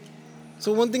have.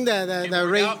 So one thing that Hey, that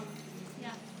work Ray out? Yeah.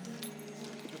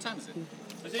 What time is it?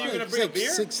 I said you're gonna it's bring a like beer.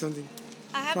 6 something.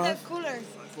 I have Five? the cooler.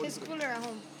 His cooler at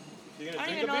home. You're I gonna don't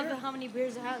drink even a know beer? how many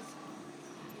beers it has.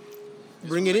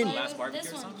 Bring it in. But it Last was barbecue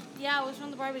this or one. something? Yeah, it was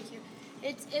from the barbecue.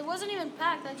 It wasn't even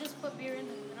packed. I just put beer in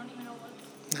it. I don't even know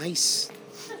what. Nice.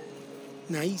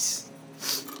 Nice.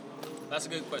 That's a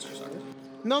good question, sir.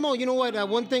 No. You know what?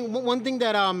 One thing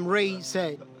that Ray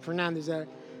said, Fernandez,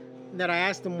 that I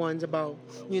asked him once about,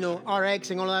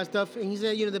 RX and all of that stuff, and he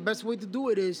said, the best way to do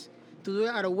it is to do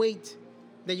it at a weight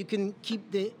that you can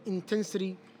keep the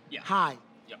intensity Yeah. high.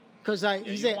 Yep. Because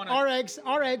he you said wanna-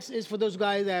 RX is for those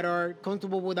guys that are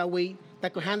comfortable with that weight,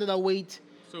 that can handle that weight.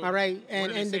 So all right, what do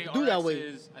and they they say do that RX way.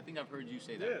 is- I think I've heard you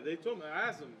say Yeah, that. they told me. I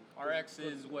asked them. RX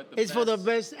is what the It's for the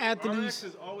best RX athletes.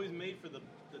 is always made for the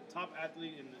top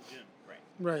athlete in the gym. Right.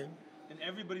 Right. And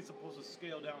everybody's supposed to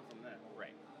scale down from that.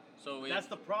 Right. So That's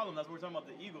the problem. That's what we're talking about,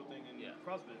 the ego thing in Yeah.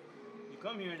 CrossFit. You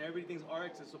come here and everything's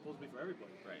RX is supposed to be for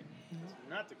everybody. right. It's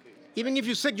not the case. Even if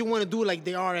you said you want to do like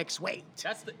the RX weight.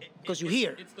 That's the 'Cause you it's-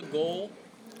 hear. It's the goal,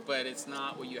 but it's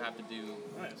not what you have to do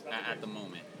Right, it's not at the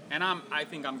moment. And I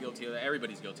think I'm guilty of that.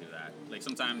 Everybody's guilty of that. Like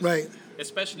sometimes, Right.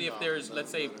 especially if there's, let's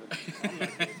say,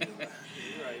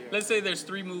 let's say there's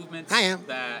 3 movements I am.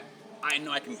 that I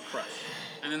know I can crush,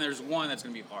 and then there's one that's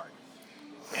gonna be hard,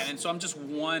 and so I'm just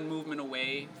one movement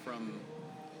away from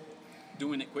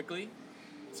doing it quickly.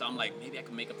 So I'm like, maybe I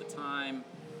can make up the time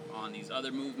on these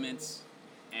other movements,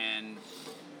 and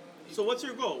So what's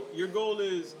your goal? Your goal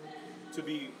is to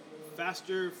be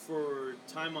faster for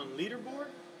time on leaderboard?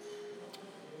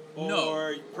 Or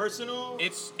No. personal?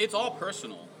 it's all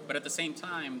personal, but at the same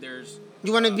time, there's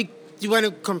You want to be. You want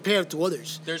to compare to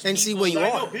others There's and see people- where you I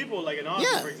know are. people like an Ozzy,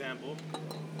 Yeah. for example.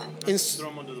 In Throw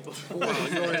him under the bus.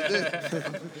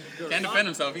 can't defend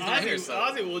himself. He's not here, so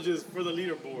Ozzy will just for the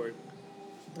leaderboard.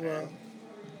 Well,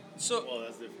 so Well,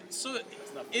 that's different. so not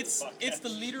for it's the it's the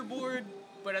leaderboard,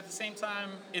 but at the same time,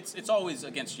 it's always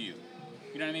against you.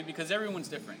 You know what I mean? Because everyone's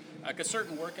different. Like a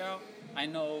certain workout, I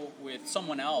know with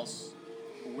someone else,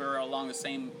 we're along the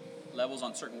same levels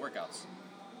on certain workouts.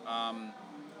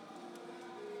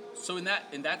 So in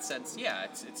that sense, yeah,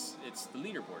 it's the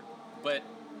leaderboard. But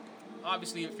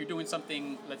obviously, if you're doing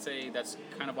something, let's say that's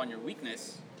kind of on your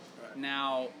weakness,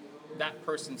 now that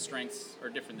person's strengths are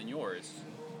different than yours.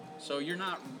 So you're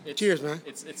not. It's, Cheers, man.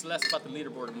 It's less about the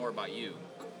leaderboard and more about you.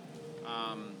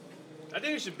 I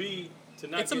think it should be to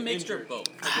not It's a get mixture injured of both.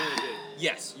 at the end of the day.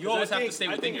 Yes, you 'Cause always I have to think- stay I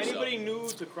within think yourself. anybody new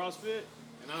to CrossFit,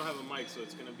 and I don't have a mic, so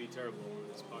it's gonna be terrible on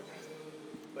this podcast.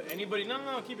 But anybody,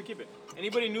 no, keep it.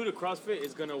 Anybody new to CrossFit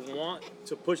is gonna want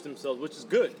to push themselves, which is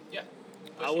good. Yeah.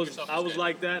 I Pushing was yourself I is was good.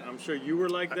 like that. I'm sure you were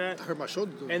like that. I hurt my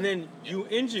shoulder doing And that. then you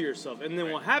injure yourself. And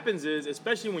then what happens is,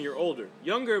 especially when you're older,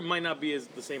 younger might not be as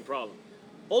the same problem.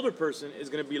 Older person is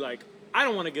gonna be like, I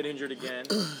don't want to get injured again. As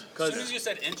soon as Because you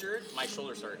said injured, my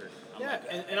shoulder started hurting. I'm yeah,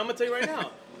 like, and I'm gonna tell you right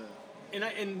now.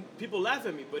 And people laugh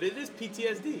at me, but it is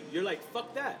PTSD. You're like,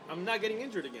 fuck that. I'm not getting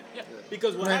injured again. Yeah.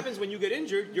 Because what Right. happens when you get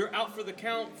injured, you're out for the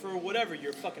count for whatever,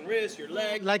 your fucking wrist, your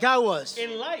leg. like I was.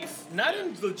 In life. Not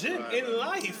in the gym, in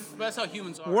life. but that's how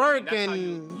humans are. Work that's how and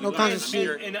you all learn. kinds of I mean, shit.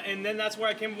 you're- And then that's where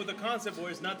I came up with the concept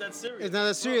where it's not that serious. It's not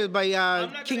that serious by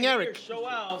I'm not King gonna Eric. here show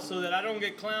out so that I don't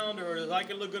get clowned or I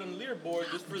can look good on the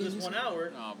leaderboard just for this 1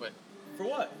 hour. No, but For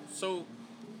what? so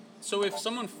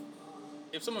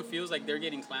if someone feels like they're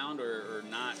getting clowned or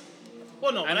not,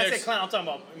 Well, no, when And I say there's- clown, I'm talking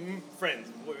about friends.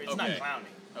 It's not Okay. clowning.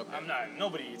 Okay. I'm not.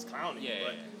 Nobody is clowning. Yeah,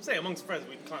 but yeah, say amongst friends,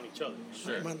 we clown each other.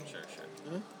 sure, Man. sure.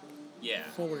 Yeah.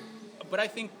 Forward. But I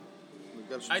think You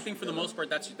gotta- for the most part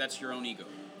that's your own ego.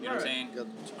 You know what I'm saying? You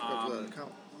gotta let it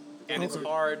count. And it's Okay.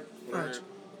 hard for Right.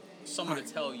 someone Right.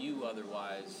 to tell you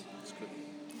otherwise. It's good.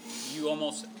 You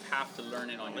almost have to learn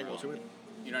it on your Go to own. it.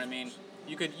 You know what I mean?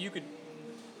 You could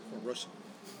From Russia.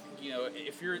 you know,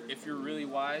 if you're really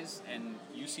wise and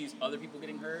you see other people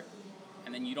getting hurt,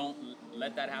 and then you don't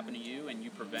let that happen to you, and you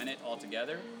prevent it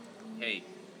altogether, hey,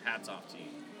 hats off to you.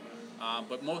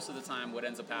 But most of the time, what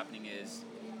ends up happening is,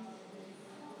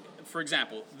 for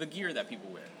example, the gear that people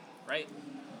wear, right?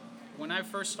 When I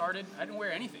first started, I didn't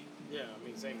wear anything. Yeah, I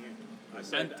mean, same here. I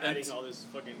started And- adding all this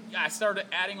fucking. Yeah, I started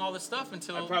adding all this stuff I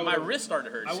until probably my would've- wrist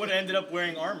started hurting. I would have ended up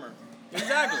wearing armor.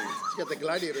 Exactly. You got the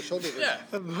gladiator shoulder. Yeah.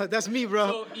 That's me,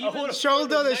 bro. So even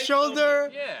Shoulder, the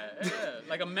shoulder. yeah,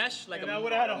 like a mesh, like And a I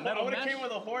would have had metal I would have mesh. came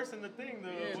with a horse and the thing.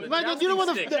 the But you know what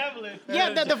the, jousting the javelin. yeah,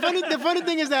 the funny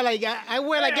thing is that like I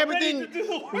wear like Hey, I'm ready everything, to do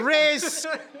the work. wrist,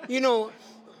 you know,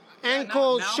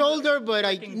 ankle, now I'm shoulder, but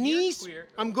like making gear knees. queer.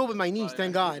 I'm good with my knees,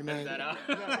 thank God, Cut man. that out.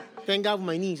 Thank God with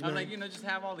my knees, I'm man. like, just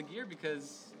have all the gear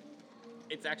because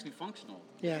it's actually functional.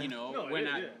 Yeah. You know, No, it when is,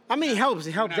 I yeah. I mean, it helps. It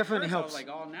when helps. I Definitely first, I helps. was like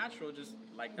all natural, just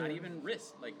like not even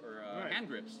wrist, like or Right. hand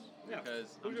grips. Yeah. Because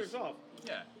Push I'm just, yourself.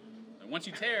 yeah. And once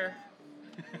you tear,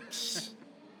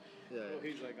 Yeah.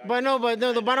 He's like, But no,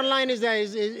 the bottom line is that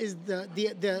is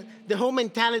the whole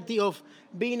mentality of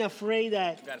being afraid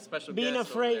that got a special being guest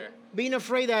over afraid there. being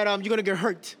afraid that you're gonna get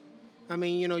hurt. I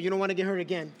mean, you don't want to get hurt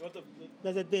again. what the?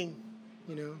 That's the thing,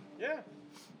 Yeah.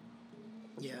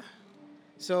 Yeah.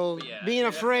 So But yeah, being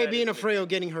that's- afraid, that being is afraid of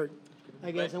getting hurt, I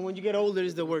guess. But- And when you get older,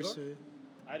 it's the worst.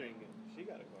 I didn't get. She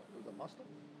got a car. The Mazda?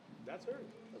 That's her.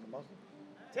 That's a Mazda?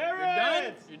 you're done.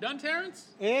 Terrence. You're done, Terrence.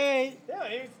 Hey. Yeah,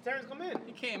 hey, Terrence, come in.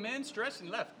 He came in, stretched,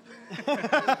 and left.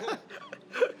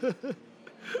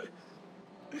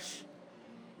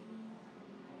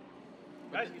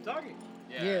 Guys, you talking?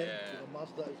 Yeah. Yeah. The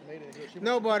Mazda is made in Hiroshima.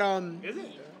 No, but Is it?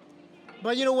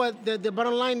 But you know what? The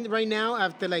bottom line right now,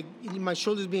 after like my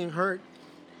shoulders being hurt,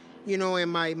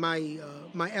 and my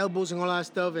my elbows and all that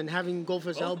stuff, and having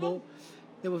Gophers Both of elbow. them?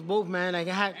 It was both, man. Like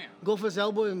I had Damn. Gophers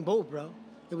elbow in both, bro.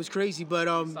 It was crazy, but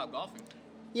Stop golfing.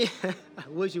 yeah, I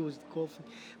wish it was golfing.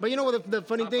 But you know what? The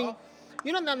funny Stop thing, golf?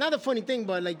 you know, not the funny thing,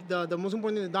 but like the most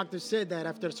important thing, the doctor said that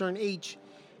after a certain age,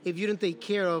 if you don't take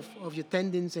care of your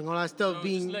tendons and all that stuff, So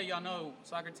being just to let y'all know,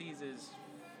 Socrates is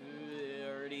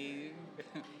 30.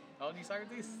 How old are you,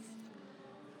 Socrates?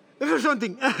 or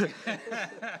something.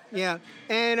 Yeah,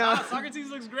 and Socrates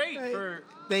looks great for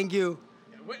thank you.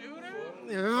 whatever.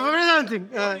 Or something.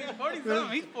 40 something.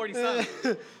 He's 40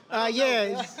 something.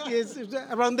 Yeah, it's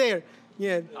around there.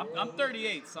 Yeah. I'm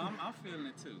 38, so I'm feeling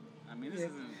it too. I mean, this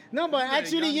isn't. No, but this is a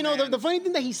actually, young you know, the man's funny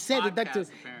thing that he said, the podcast, doctor,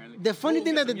 apparently. the funny We'll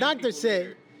thing get that the some young doctor people said,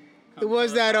 later. it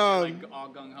was that Like all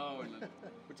gung ho and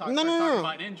we're talking, No, no, talking no.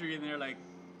 about injury and they're like,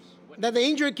 what? that the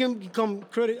injury can become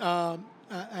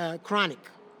chronic.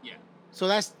 Yeah, So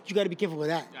that's you got to be careful with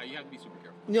that. yeah, you have to be super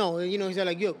careful. No, you know, he said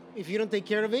like, yo, if you don't take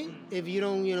care of it, if you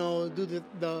don't, you know, do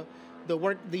the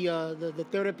work, the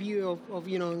therapy of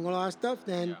you know and all that stuff,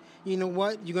 then Yeah. you know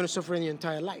what, you're gonna suffer in your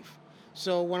entire life.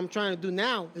 So what I'm trying to do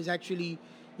now is actually,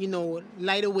 you know,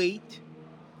 lighter weight,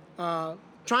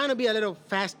 trying to be a little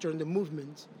faster in the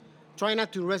movements, try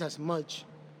not to rest as much,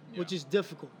 which Yeah. is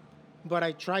difficult, but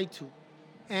I try to,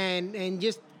 and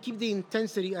just keep the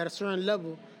intensity at a certain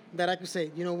level that I could say,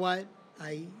 you know what,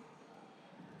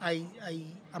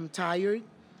 I'm tired,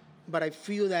 but I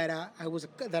feel that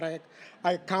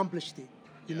I accomplished it.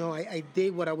 You know, I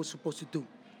did what I was supposed to do.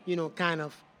 You know, kind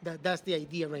of that's the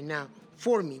idea right now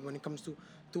for me when it comes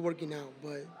to working out.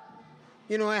 But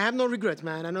you know, I have no regrets,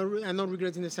 man. I no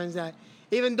regrets in the sense that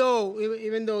even though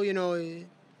you know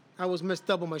I was messed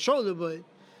up on my shoulder, but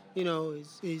you know,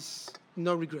 it's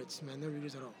no regrets, man. No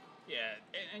regrets at all. Yeah,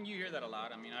 and you hear that a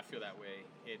lot. I mean, I feel that way.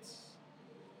 It's,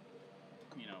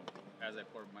 you know, as I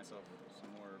pour myself some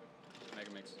more Mega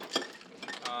Mix.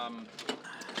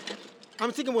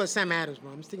 I'm sticking with Sam Adams,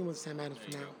 bro. I'm sticking with Sam Adams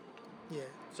for There now. you Yeah,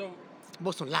 So,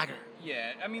 Boston Lager.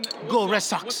 yeah, I mean, Go Red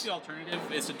Sox. What's the alternative?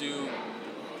 Is to do,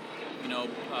 you know,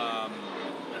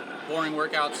 boring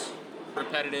workouts,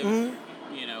 repetitive,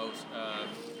 Mm-hmm. you know,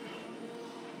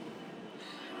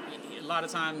 a lot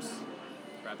of times,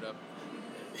 wrap it up.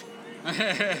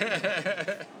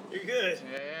 You're good.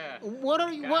 Yeah. What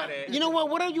are you? Got What it. you know?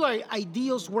 What are your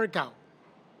ideals workout?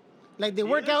 Like the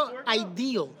Idealist workout?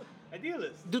 ideal.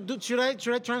 Idealist. Should I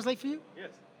translate for you? Yes.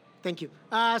 Thank you.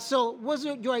 So what's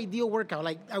your ideal workout?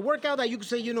 Like a workout that you could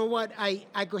say, you know what, I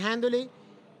could handle it,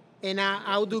 and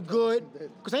I'll do good.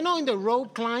 Because I know in the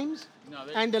rope climbs No,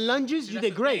 there's- and the lunges, See, you that's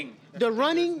did the great. thing. That's The the thing,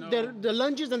 running, there's the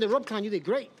lunges and the rope climb, you did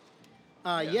great.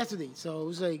 Yesterday, so it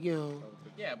was like, you know,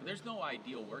 Yeah, but there's no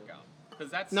ideal workout because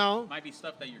that's No. might be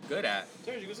stuff that you're good at,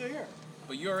 Serge, you can sit here.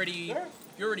 but you're already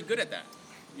good at that.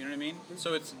 You know what I mean?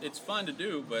 So it's fun to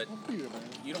do, but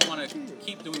you don't want to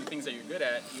keep doing the things that you're good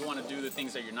at. You want to do the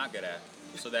things that you're not good at,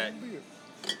 so that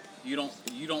you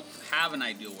don't have an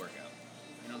ideal workout.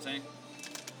 You know what I'm saying?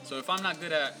 So if I'm not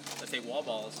good at, let's say, wall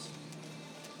balls,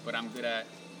 but I'm good at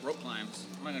rope climbs,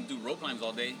 I'm not gonna do rope climbs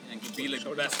all day and be like the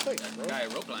best guy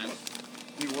at rope climbs.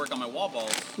 I need to work on my wall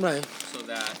balls right. so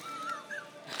that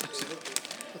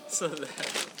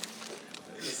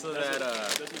That's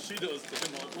what she does to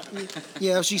him all the time.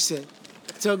 Yeah, she said.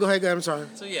 So go ahead, I'm sorry.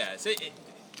 so yeah, so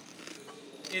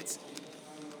it's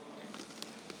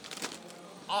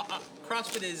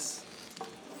CrossFit is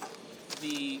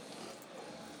you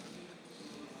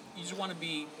just want to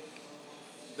be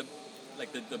the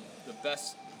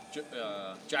best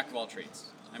jack of all trades.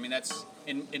 I mean, that's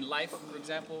in life, for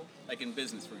example, like in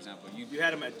business, for example. You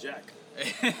had him at Jack.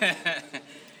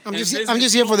 I'm In just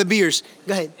business, here for the beers.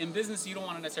 Go ahead. in business, you don't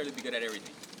want to necessarily be good at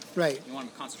everything. Right. You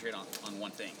want to concentrate on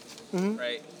one thing, Mm-hmm.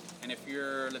 right? And if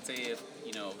you're, let's say,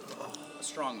 you know, a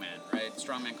strongman, right?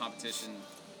 Strongman competition,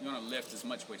 you want to lift as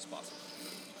much weight as possible.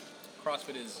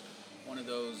 CrossFit is one of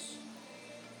those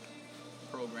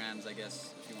programs, I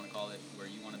guess, if you want to call it, where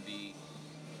you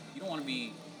don't want to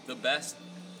be the best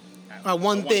at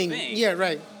One thing. Yeah,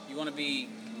 right. You want to be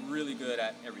really good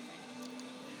at everything.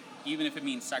 Even if it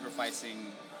means sacrificing.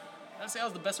 Let's say I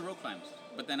was the best at rope climbs,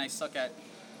 but then I suck at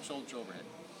shoulder to overhead.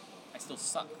 I still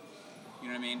suck. You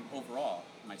know what I mean? Overall,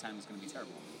 my time is going to be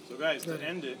terrible. So guys, to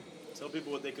end it, tell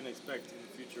people what they can expect in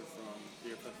the future from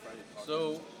Beer Fest Friday podcast.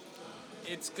 So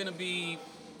it's going to be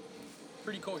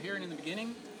pretty coherent in the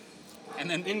beginning, and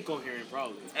then Incoherent,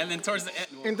 probably. towards the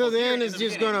end. Until the end, coherent in it's the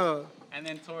just beginning, gonna. And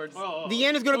then towards The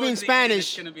end is gonna be in towards the end, it's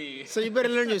Spanish. gonna be. So you better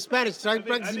learn your Spanish. Try I think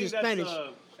practicing your that's, Spanish.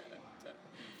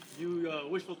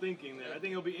 Wishful thinking there. I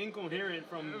think it'll be incoherent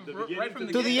from the Right beginning from to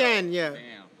the To the end, yeah.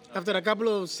 Damn. After a couple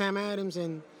of Sam Adams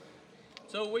and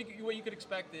So what you could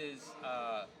expect is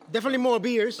Definitely more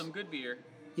beers. some good beer,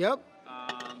 Yep,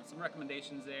 some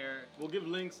recommendations there. We'll give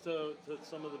links to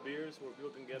some of the beers where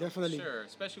people can get them. definitely. Sure,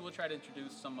 especially we'll try to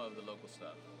introduce some of the local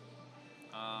stuff.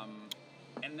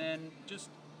 And then just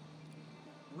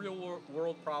real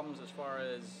world problems as far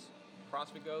as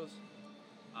CrossFit goes.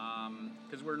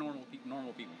 Because we're normal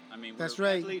people. I mean, That's we're,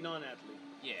 right. Athlete, non-athlete.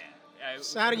 Yeah.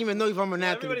 So I don't even know if I'm an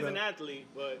athlete, Everybody's bro. an athlete,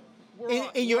 but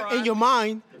In your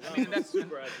mind, I mean, that's-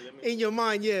 super athlete. I mean, in your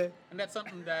mind, yeah. And that's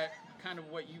something that kind of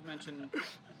what you mentioned,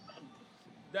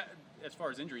 that as far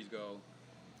as injuries go,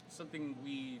 something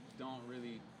we don't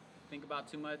really think about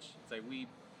too much. It's like we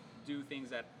do things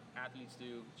that athletes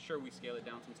do. Sure, we scale it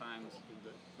down sometimes,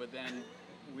 but then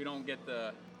we don't get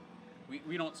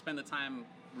we don't spend the time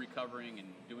recovering and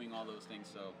doing all those things.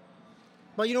 So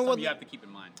But you know something what? you have to keep in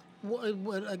mind.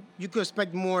 You could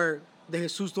expect more the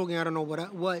Jesus talking. I don't know what.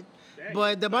 dang,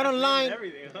 But the nice bottom name line, and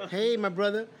everything, huh? hey, my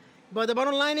brother. But the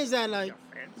bottom line is that like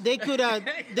they could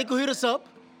hit us up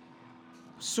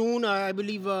soon. I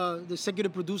believe the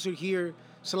executive producer here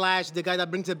 / the guy that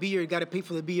brings the beer, got to pay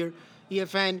for the beer.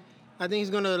 EFN. I think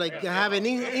he's gonna have an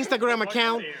Instagram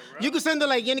account. You can send her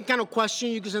like any kind of question.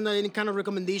 You can send her any kind of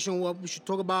recommendation what we should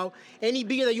talk about. Any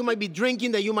beer that you might be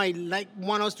drinking that you might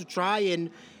want us to try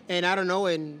and I don't know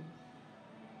and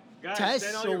Guys, tests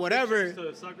send all or your whatever.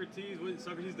 pictures to Socrates. What is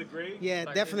Socrates the Great? yeah,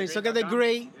 Socrates definitely. the Socrates the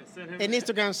Great Yeah, send him and that.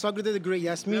 Instagram Socrates the Great.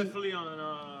 That's me. Definitely on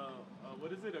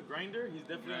what is it? A grinder? He's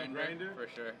definitely on grinder. for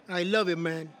sure. I love it,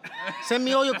 man. Send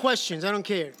me all your questions. I don't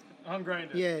care. On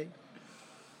grinder. Yeah,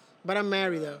 but I'm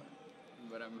married though.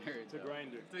 But I'm married. It's a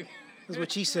grinder. That's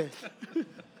what she said.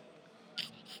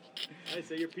 I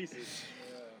say your pieces.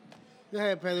 Go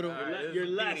ahead, Pedro. All right, this Your is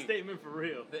last Petey, statement for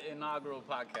real. the inaugural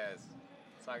podcast.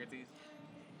 Socrates.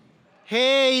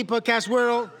 Hey, podcast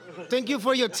world. Thank you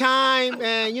for your time.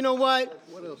 And you know what?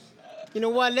 What else? You know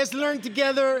what? Let's learn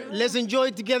together. Let's enjoy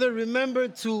it together. Remember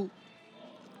to,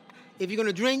 if you're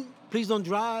gonna drink, please don't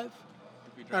drive.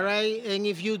 If we All drive, right. And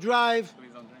if you drive,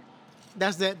 please don't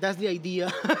drink. that's the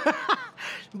idea.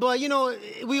 But you know,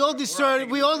 we all deserve.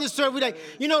 We like,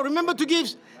 you know. Remember to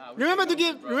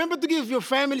give your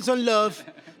family some love.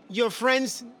 Your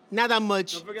friends, not that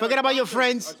much. Don't Forget our about your sponsor,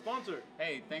 friends. Our sponsor.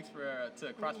 Hey, thanks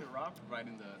to CrossFit Raw for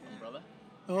providing the umbrella.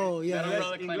 Oh yeah, That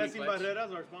umbrella Ingles climbing y clutch.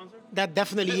 Barreras, our sponsor. that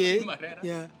definitely is. Barreras.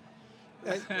 Yeah.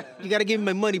 You gotta give me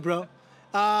my money, bro.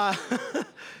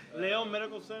 Leon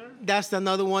Medical Center. That's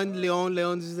another one. Leon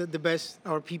is the best.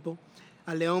 Our people,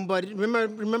 Leon. But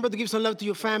remember to give some love to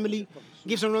your family,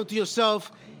 give some love to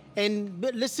yourself, and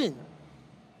listen.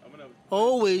 I'm gonna.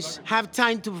 Always have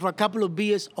time for a couple of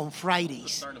beers on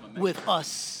Fridays start of a mess. with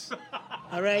us.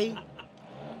 All right.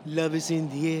 Love is in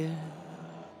the air.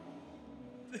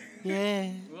 Yeah.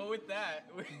 Well, with that,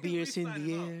 Beers we in sign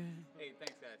the them off. air. Hey,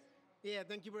 thanks, guys. Yeah.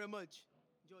 Thank you very much.